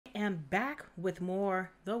am back with more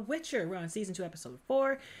The Witcher. We're on season 2, episode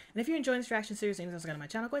 4. And if you're enjoying this reaction series, anything else I got on my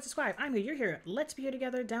channel, go ahead and subscribe. I'm here, you're here. Let's be here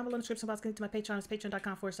together. Down below in the description box, link to my Patreon. It's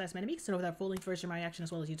patreon.com/ManicMeeks. And over that full length version of my reaction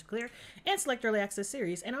as well as YouTube Clear and select early access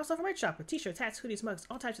series. And also for merch shop with t-shirts, hats, hoodies, mugs,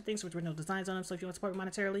 all types of things with original designs on them. So if you want to support me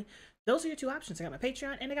monetarily, those are your two options. I got my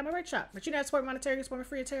Patreon and I got my merch shop. But you know how to support me monetarily, support me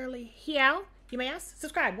free-tarily. How? You may ask?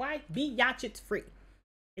 Subscribe. Why? It's free.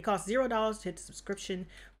 It costs $0 to hit the subscription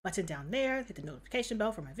button down there, hit the notification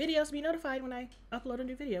bell for my videos to be notified when I upload a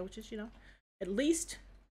new video, which is, you know, at least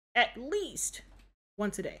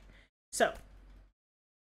once a day. So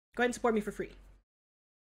go ahead and support me for free.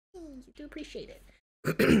 I do appreciate it.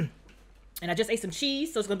 And I just ate some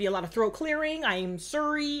cheese, so it's gonna be a lot of throat clearing. I'm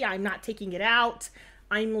sorry, I'm not taking it out.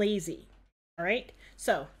 I'm lazy. All right.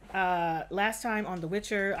 So last time on The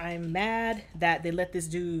Witcher, I'm mad that they let this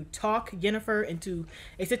dude talk Yennefer into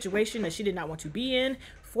a situation that she did not want to be in,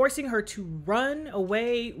 forcing her to run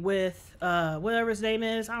away with whatever his name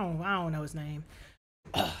is. I don't know his name.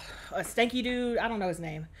 A stanky dude. I don't know his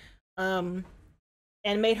name. And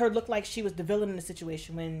made her look like she was the villain in the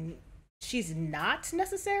situation when she's not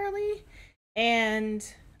necessarily. And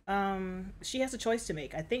she has a choice to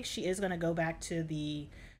make. I think she is gonna go back to the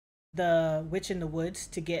witch in the woods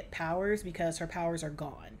to get powers because her powers are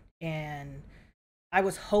gone. And I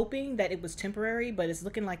was hoping that it was temporary, but it's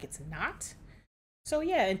looking like it's not. So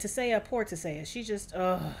yeah, and Tissaia, poor Tissaia, she just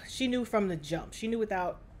she knew from the jump. She knew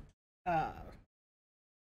without oh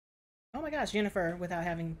my gosh, Yennefer, without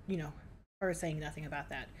having, you know, her saying nothing about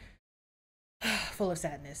that. Full of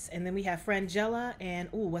sadness. And then we have Frangella and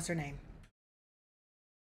ooh, what's her name?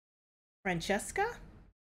 Francesca?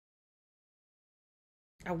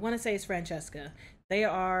 I want to say it's Francesca. They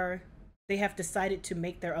have decided to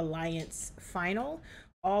make their alliance final.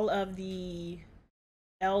 All of the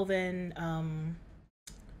elven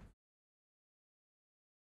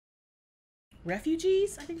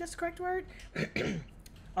refugees, I think that's the correct word.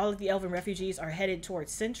 All of the elven refugees are headed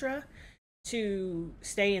towards Sintra to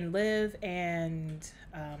stay and live, and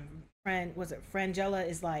Frangella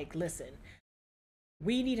is like, listen,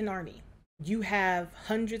 we need an army. You have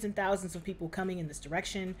hundreds and thousands of people coming in this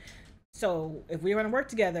direction. So if we want to work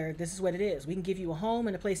together, this is what it is. We can give you a home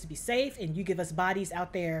and a place to be safe, and you give us bodies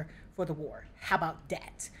out there for the war. How about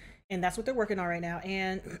that? And that's what they're working on right now.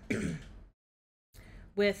 And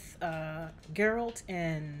with Geralt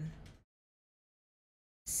and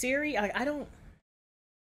Ciri,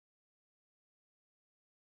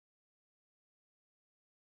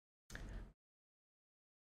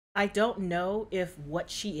 I don't know if what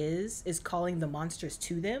she is calling the monsters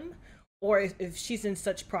to them, or if she's in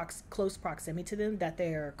such close proximity to them that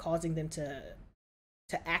they're causing them to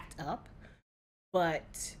act up.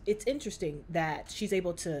 But it's interesting that she's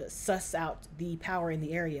able to suss out the power in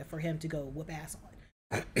the area for him to go whoop ass on.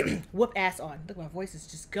 Whoop ass on. Look, my voice is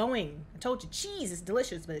just going. I told you, cheese is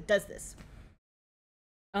delicious, but it does this.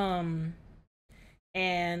 And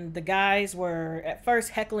the guys were at first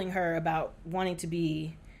heckling her about wanting to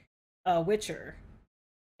be a witcher,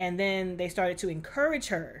 and then they started to encourage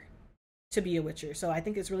her to be a witcher. So I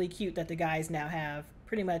think it's really cute that the guys now have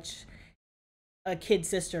pretty much a kid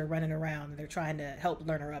sister running around and they're trying to help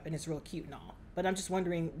learn her up, and it's real cute and all. But I'm just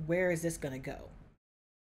wondering, where is this gonna go,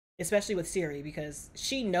 especially with Ciri, because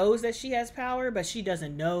she knows that she has power, but she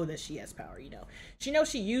doesn't know that she has power. You know, she knows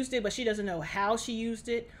she used it, but she doesn't know how she used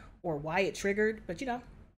it or why it triggered. But you know,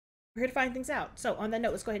 we're here to find things out. So on that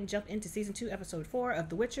note, let's go ahead and jump into season 2, episode 4 of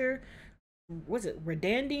The Witcher. Was it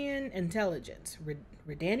Redanian Intelligence?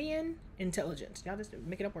 Redanian Intelligence. Y'all just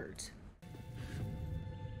making up words.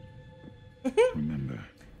 Remember,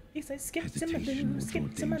 He says, skip to my loo,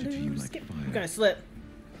 skip to my loo, skip. I'm gonna slip.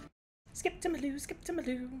 Skip to my loo, skip to my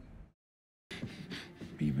loo.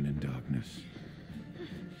 even in darkness.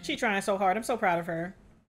 She trying so hard. I'm so proud of her.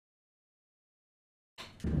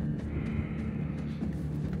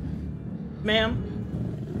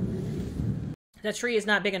 Ma'am, that tree is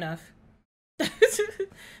not big enough.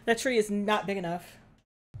 That tree is not big enough.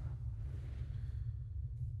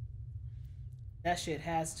 That shit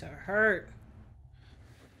has to hurt.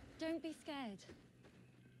 Don't be scared.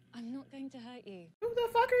 I'm not going to hurt you. Who the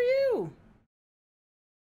fuck are you?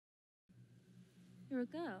 You're a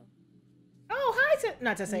girl. Oh, hi,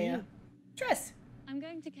 not Tissaia. Tress. I'm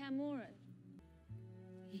going to Kaer Morhen.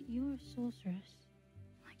 You're a sorceress,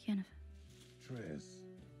 like Yennefer. Tress.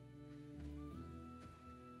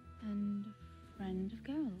 And a friend of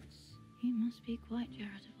Geralt's. You must be quite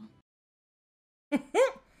charitable.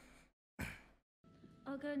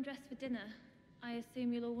 I'll go and dress for dinner. I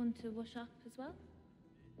assume you'll all want to wash up as well?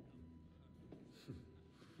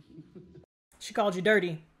 She called you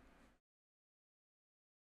dirty.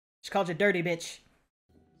 She called you dirty bitch.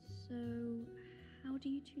 So, how do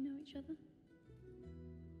you two know each other?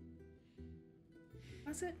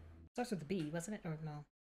 Was it? Starts with a B, wasn't it? Or no?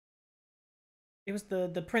 It was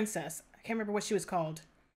the princess. I can't remember what she was called.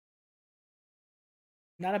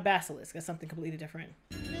 Not a basilisk. That's something completely different.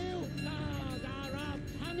 New stars are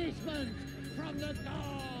a punishment from the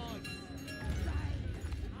gods.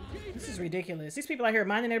 This is ridiculous. These people out here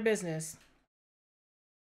minding their business.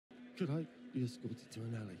 Could I be escorted to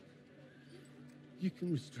an alley? You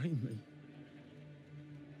can restrain me.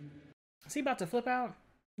 Is he about to flip out?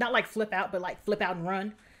 Not like flip out, but like flip out and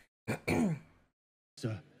run.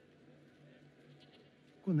 Sir.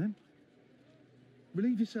 Go on then.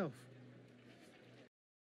 Relieve yourself.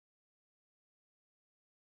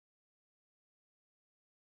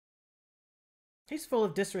 He's full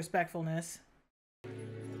of disrespectfulness.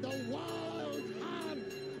 The wild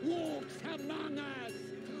hunt walks among us.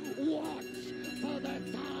 Watch for the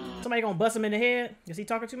dark. Somebody gonna bust him in the head? Is he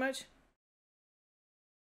talking too much?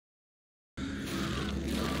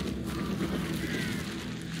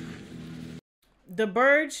 The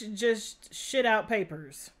birds just shit out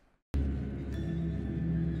papers.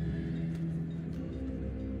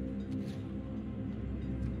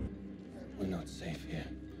 We're not safe here.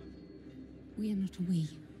 We are not a we.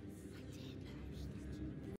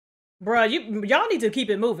 Bruh, y'all need to keep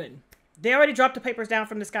it moving. They already dropped the papers down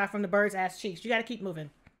from the sky from the bird's ass cheeks. You gotta keep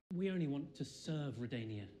moving. We only want to serve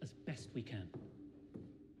Redania as best we can.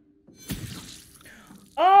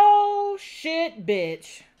 Oh shit,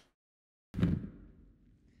 bitch.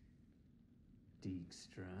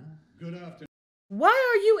 Dijkstra. Good afternoon. Why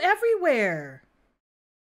are you everywhere?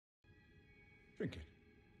 Drink it.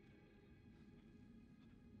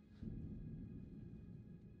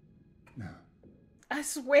 Now, I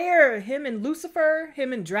swear, him and Lucifer,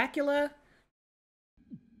 him and Dracula.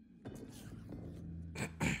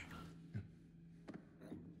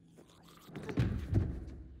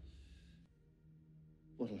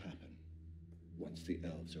 What'll happen once the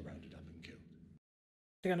elves are rounded up and killed?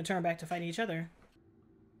 They're gonna turn back to fighting each other.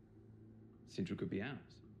 Sintra could be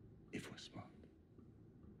ours. If we're smart.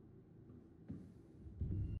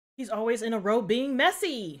 He's always in a row being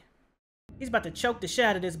messy. He's about to choke the shit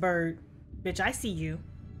out of this bird. Bitch, I see you.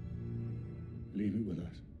 Leave it with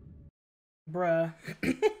us. Bruh.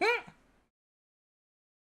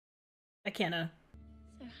 I can't.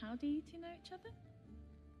 So how do you two know each other?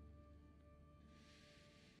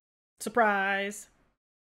 Surprise.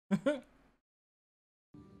 The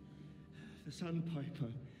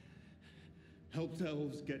Sandpiper helped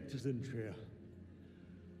elves get to Zintria.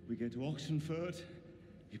 We get to Oxenford,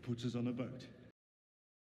 he puts us on a boat.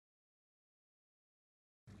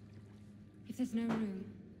 If there's no room,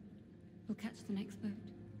 we'll catch the next boat.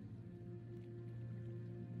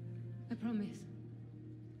 I promise.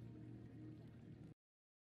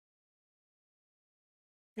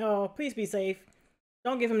 Oh, please be safe.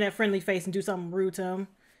 Don't give him that friendly face and do something rude to him.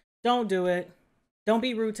 Don't do it. Don't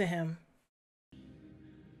be rude to him.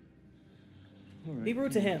 All right. Be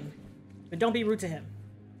rude to him, but don't be rude to him.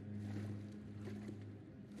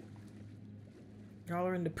 Y'all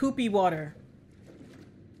are in the poopy water.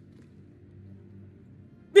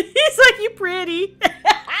 He's like, you pretty.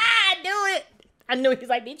 I knew it. I knew it. He's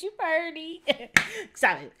like, bitch, you pretty.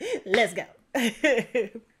 Stop it. Let's go.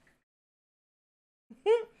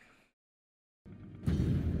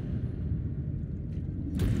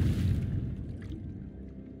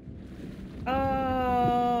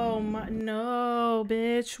 Oh my, no,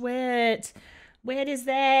 bitch, wet. Wet is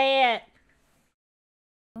that?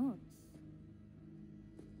 Odds.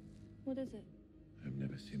 What is it? I've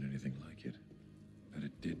never seen anything like it. But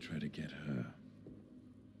it did try to get her.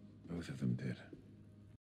 Both of them did.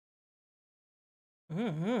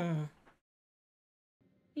 Mm-hmm.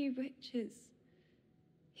 You witches.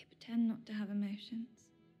 You pretend not to have emotions.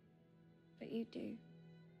 But you do.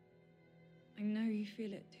 I know you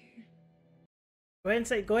feel it too. Go ahead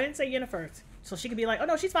and say Yennefer, so she can be like, oh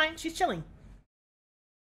no, she's fine, she's chilling.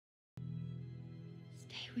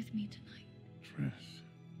 Stay with me tonight. Tress.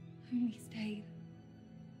 Only stay.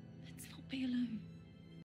 Let's not be alone.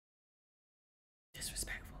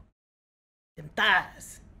 Disrespectful. Them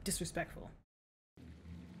thighs. Disrespectful.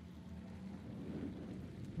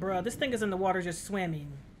 Bruh, this thing is in the water just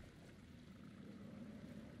swimming.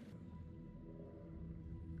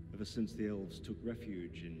 Ever since the elves took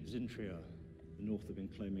refuge in Zintria, the North have been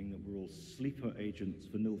claiming that we're all sleeper agents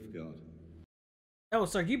for Nilfgaard. Oh,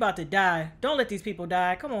 sir, you about to die. Don't let these people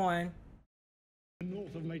die. Come on. The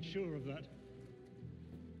North have made sure of that.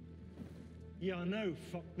 Yeah, I know,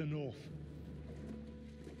 fuck the North.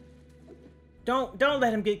 Don't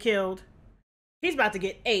let him get killed. He's about to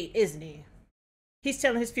get 8, isn't he? He's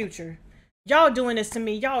telling his future. Y'all doing this to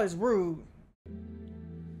me. Y'all is rude.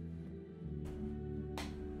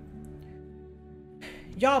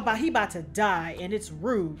 He about to die, and it's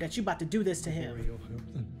rude that you about to do this to him.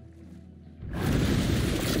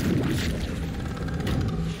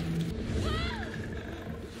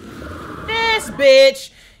 This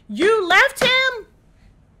bitch! You left him?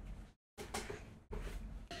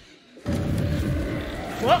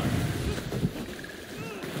 Well.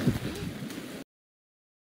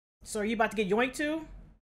 So are you about to get yoinked too?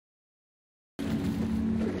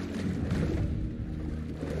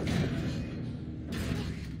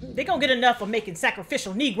 They gonna get enough of making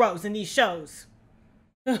sacrificial Negroes in these shows.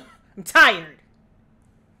 Ugh, I'm tired.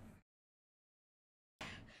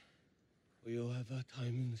 We all have our time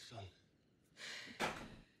in the sun.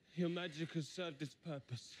 Your magic has served its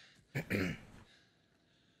purpose.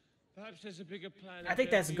 Perhaps there's a bigger plan. I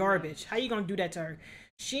think that's garbage. How you gonna do that to her?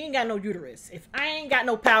 She ain't got no uterus. If I ain't got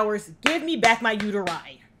no powers, give me back my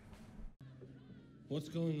uteri. What's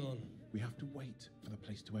going on? We have to wait for the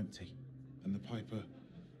place to empty. And the Piper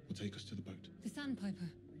will take us to the boat. The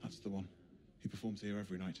Sandpiper? That's the one. He performs here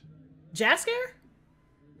every night. Jasker?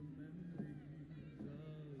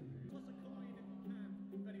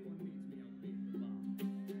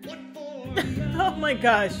 Oh my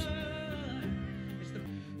gosh.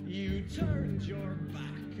 You turned your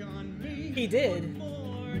back on me. He did.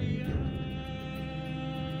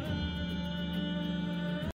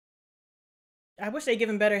 I wish they give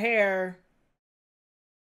him better hair.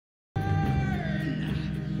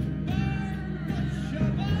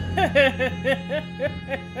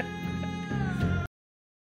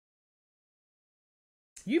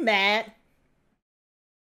 You mad?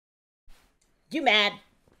 You mad?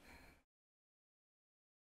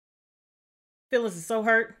 Phyllis is so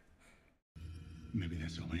hurt. Maybe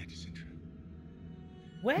that's all I had to say.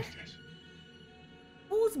 What?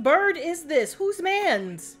 Whose bird is this? Whose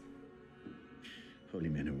man's? Holy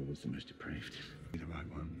Mineral was the most depraved. The right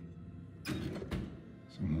one.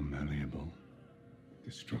 Someone malleable,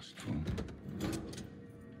 distrustful,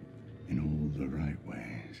 in all the right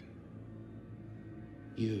ways.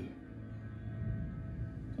 You.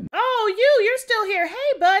 Oh, you're still here.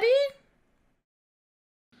 Hey, buddy.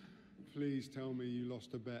 Please tell me you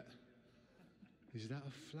lost a bet. Is that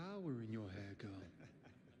a flower in your hair, girl?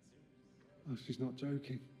 Oh, she's not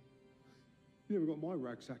joking. You never got my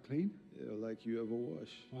rucksack clean. Yeah, like you ever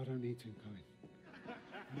wash. I don't need to, Chloe.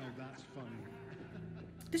 No, that's funny.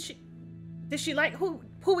 Did she like, who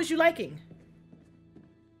was you liking?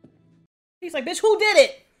 He's like, bitch, who did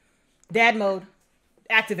it? Dad mode.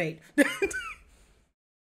 Activate. You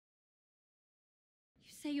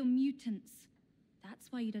say you're mutants.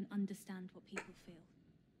 That's why you don't understand what people feel.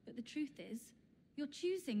 But the truth is, you're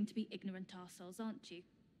choosing to be ignorant arseholes, aren't you?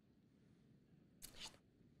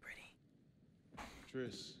 Pretty.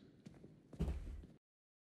 Triss.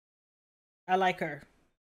 I like her.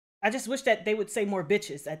 I just wish that they would say more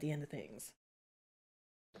bitches at the end of things.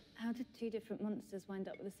 How did two different monsters wind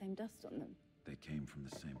up with the same dust on them? They came from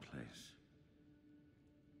the same place.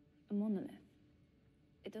 A monolith.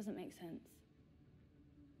 It doesn't make sense.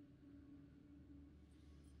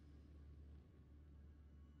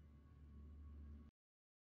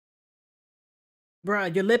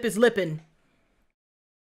 Bruh, your lip is lipping.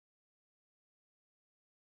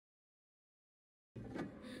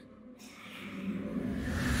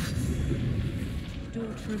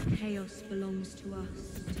 Daughter of Chaos belongs to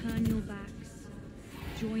us. Turn your backs.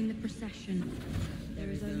 Join the procession. There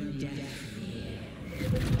is only death here.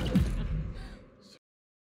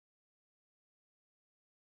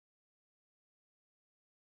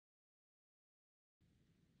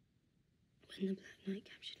 When the Black Knight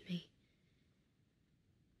captured me,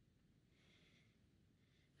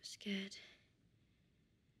 I was scared.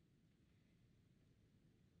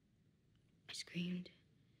 I screamed.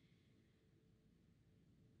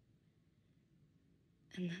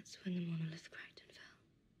 And that's when the monolith cracked and fell.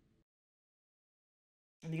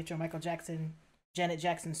 And you get your Michael Jackson, Janet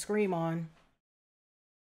Jackson scream on.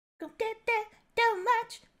 Go get that, too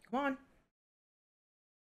much. Come on.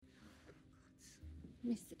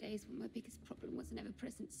 Miss the days when my biggest problem was an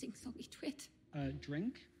ever-present sing-songy twit.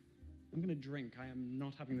 Drink? I'm gonna drink. I am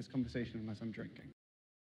not having this conversation unless I'm drinking.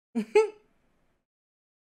 They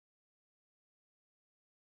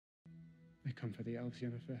come for the elves,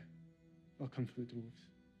 Yennefer. They'll come for the dwarves.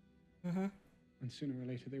 Mm-hmm. And sooner or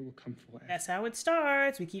later, they will come for us. That's how it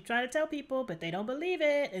starts. We keep trying to tell people, but they don't believe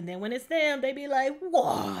it. And then when it's them, they be like,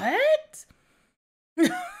 what?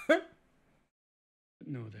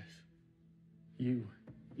 Know this. You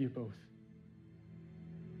both.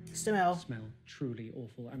 Smell. Smell truly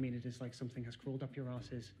awful. I mean, it is like something has crawled up your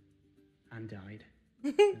asses and died.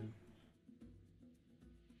 There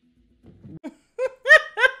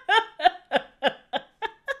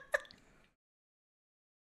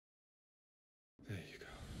you go.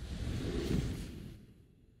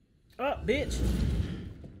 Oh, bitch.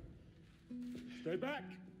 Stay back.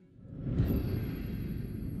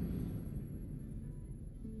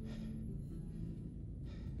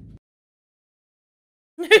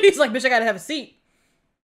 He's like, bitch, I gotta have a seat.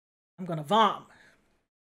 I'm gonna vom.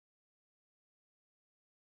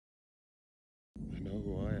 I know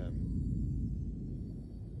who I am.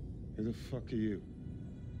 Who the fuck are you?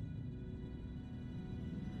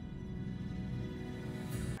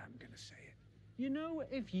 I'm gonna say it. You know,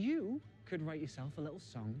 if you could write yourself a little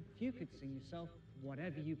song, if you could sing yourself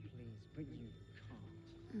whatever you please, but you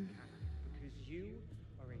can't. Because you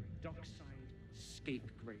are a dockside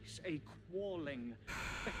scapegrace, a quarreling,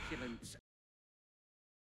 feculent.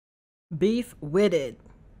 Beef-witted.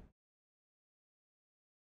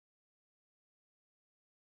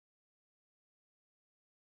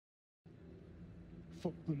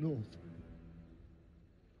 Fuck the North.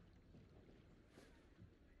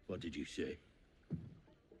 What did you say?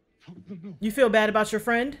 Fuck the North. You feel bad about your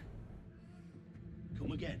friend?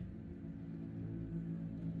 Come again.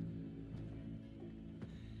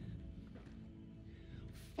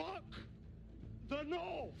 Fuck the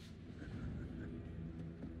North.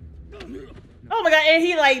 Oh my god, and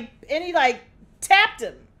he like tapped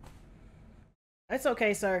him. That's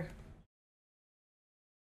okay, sir.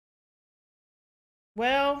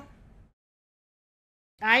 Well,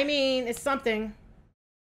 I mean, it's something.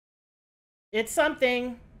 It's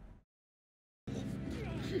something.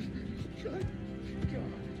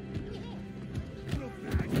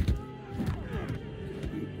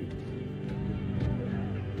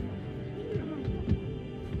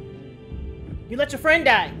 You let your friend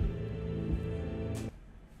die.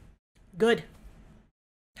 Good.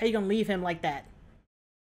 How you gonna leave him like that?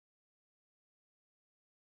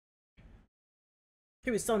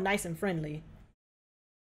 He was so nice and friendly.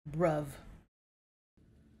 Bruv.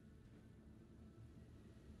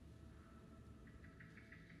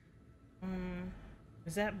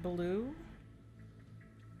 Is that blue?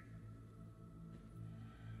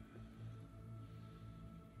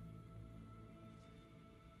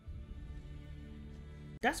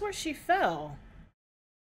 That's where she fell.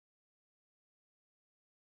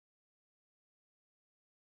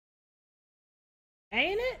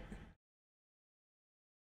 Ain't it?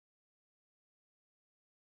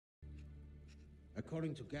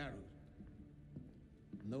 According to Garrett,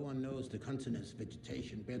 no one knows the continent's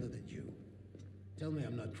vegetation better than you. Tell me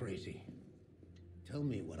I'm not crazy. Tell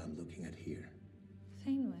me what I'm looking at here.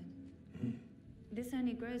 Fainwood. This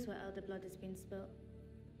only grows where elder blood has been spilt.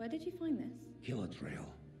 Where did you find this? Killer trail.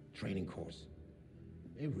 Training course.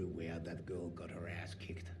 Everywhere that girl got her ass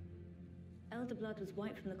kicked. Elder blood was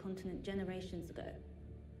wiped from the continent generations ago.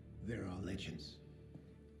 There are legends.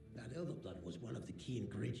 That elder blood was one of the key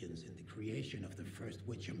ingredients in the creation of the first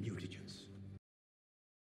Witcher mutagens.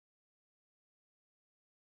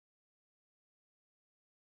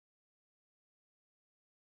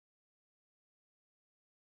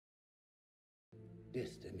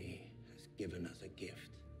 Destiny has given us a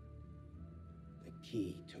gift. The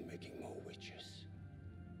key to making more witches.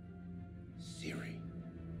 Siri.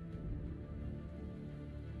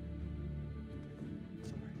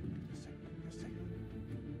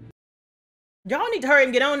 Y'all need to hurry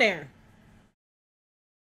and get on there.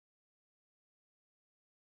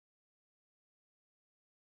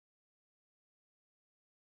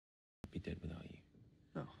 Be dead without you.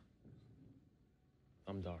 Oh.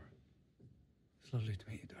 I'm Dara. It's lovely to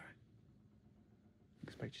meet you, Dara.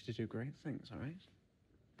 Expect you to do great things, all right?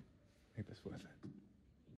 Maybe it's worth it.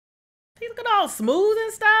 He looking all smooth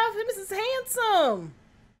and stuff. Him is handsome.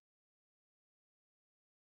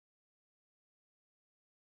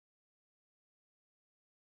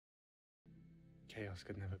 Chaos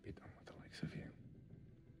could never be done with the likes of you.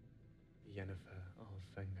 Yennefer of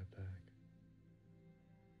Vengerberg.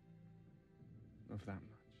 Of that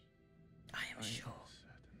much. I am sure.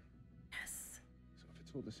 Certain. Yes. So if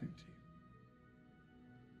it's all the same to you,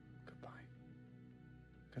 goodbye.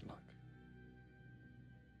 Good luck.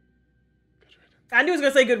 Good riddance. I knew he was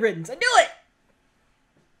gonna say good riddance. I knew it.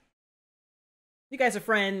 You guys are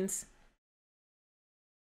friends.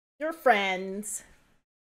 You're friends.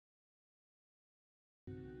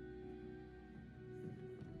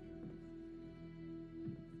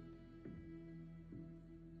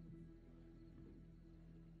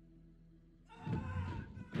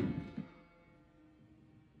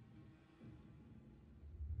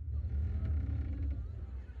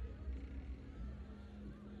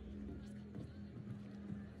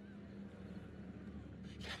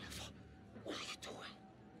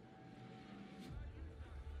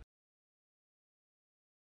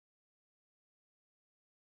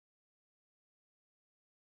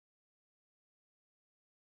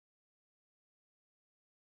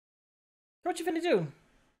 What you finna do?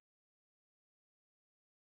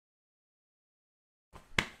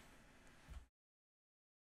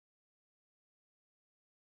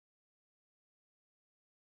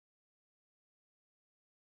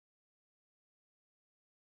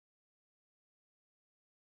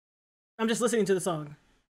 I'm just listening to the song.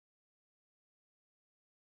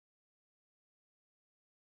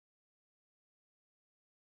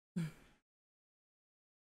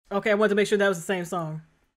 Okay, I wanted to make sure that was the same song.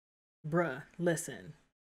 Bruh, listen.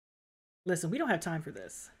 Listen, we don't have time for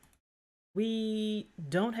this. We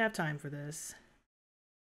don't have time for this.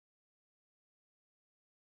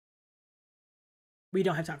 We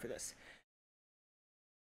don't have time for this.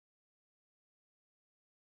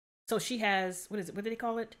 So she has, what is it? What did they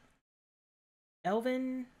call it?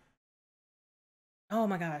 Elven? Oh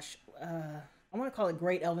my gosh. I want to call it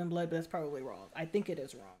Great Elven Blood, but that's probably wrong. I think it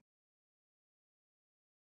is wrong.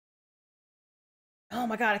 Oh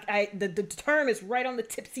my god, the term is right on the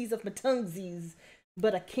tipsies of my tonguesies,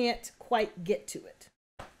 but I can't quite get to it.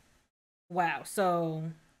 Wow,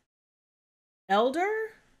 so Elven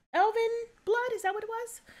Blood, is that what it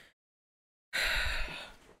was?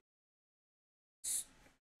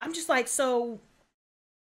 I'm just like, so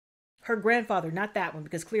her grandfather, not that one,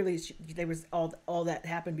 because clearly there was all that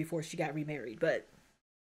happened before she got remarried, but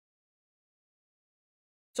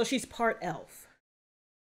so she's part elf.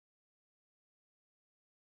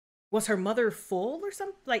 Was her mother full or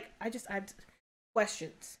something? Like, I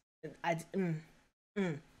questions. And I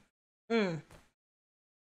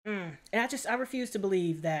refuse to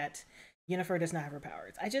believe that Yennefer does not have her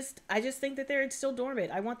powers. I just think that they're still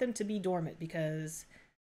dormant. I want them to be dormant, because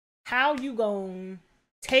how you gonna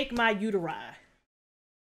take my uteri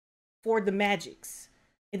for the magics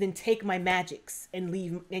and then take my magics and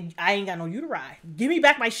leave, and I ain't got no uteri? Give me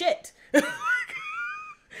back my shit.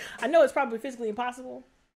 I know it's probably physically impossible,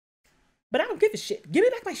 but I don't give a shit. Give me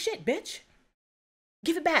back my shit, bitch.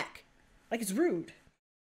 Give it back. Like, it's rude.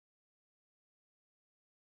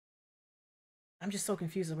 I'm just so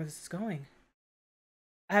confused on where this is going.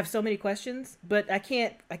 I have so many questions, but I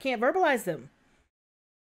can't verbalize them.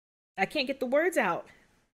 I can't get the words out.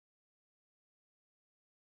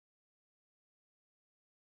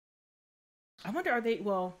 I wonder, are they,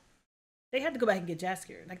 well, they had to go back and get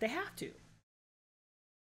Jaskier. Like, they have to.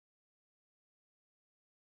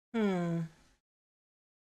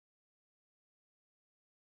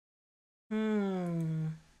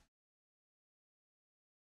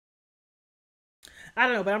 I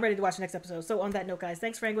don't know, but I'm ready to watch the next episode. So on that note, guys,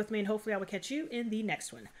 thanks for hanging with me, and hopefully I will catch you in the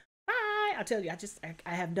next one. Bye! I'll tell you,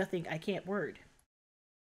 I have nothing, I can't word.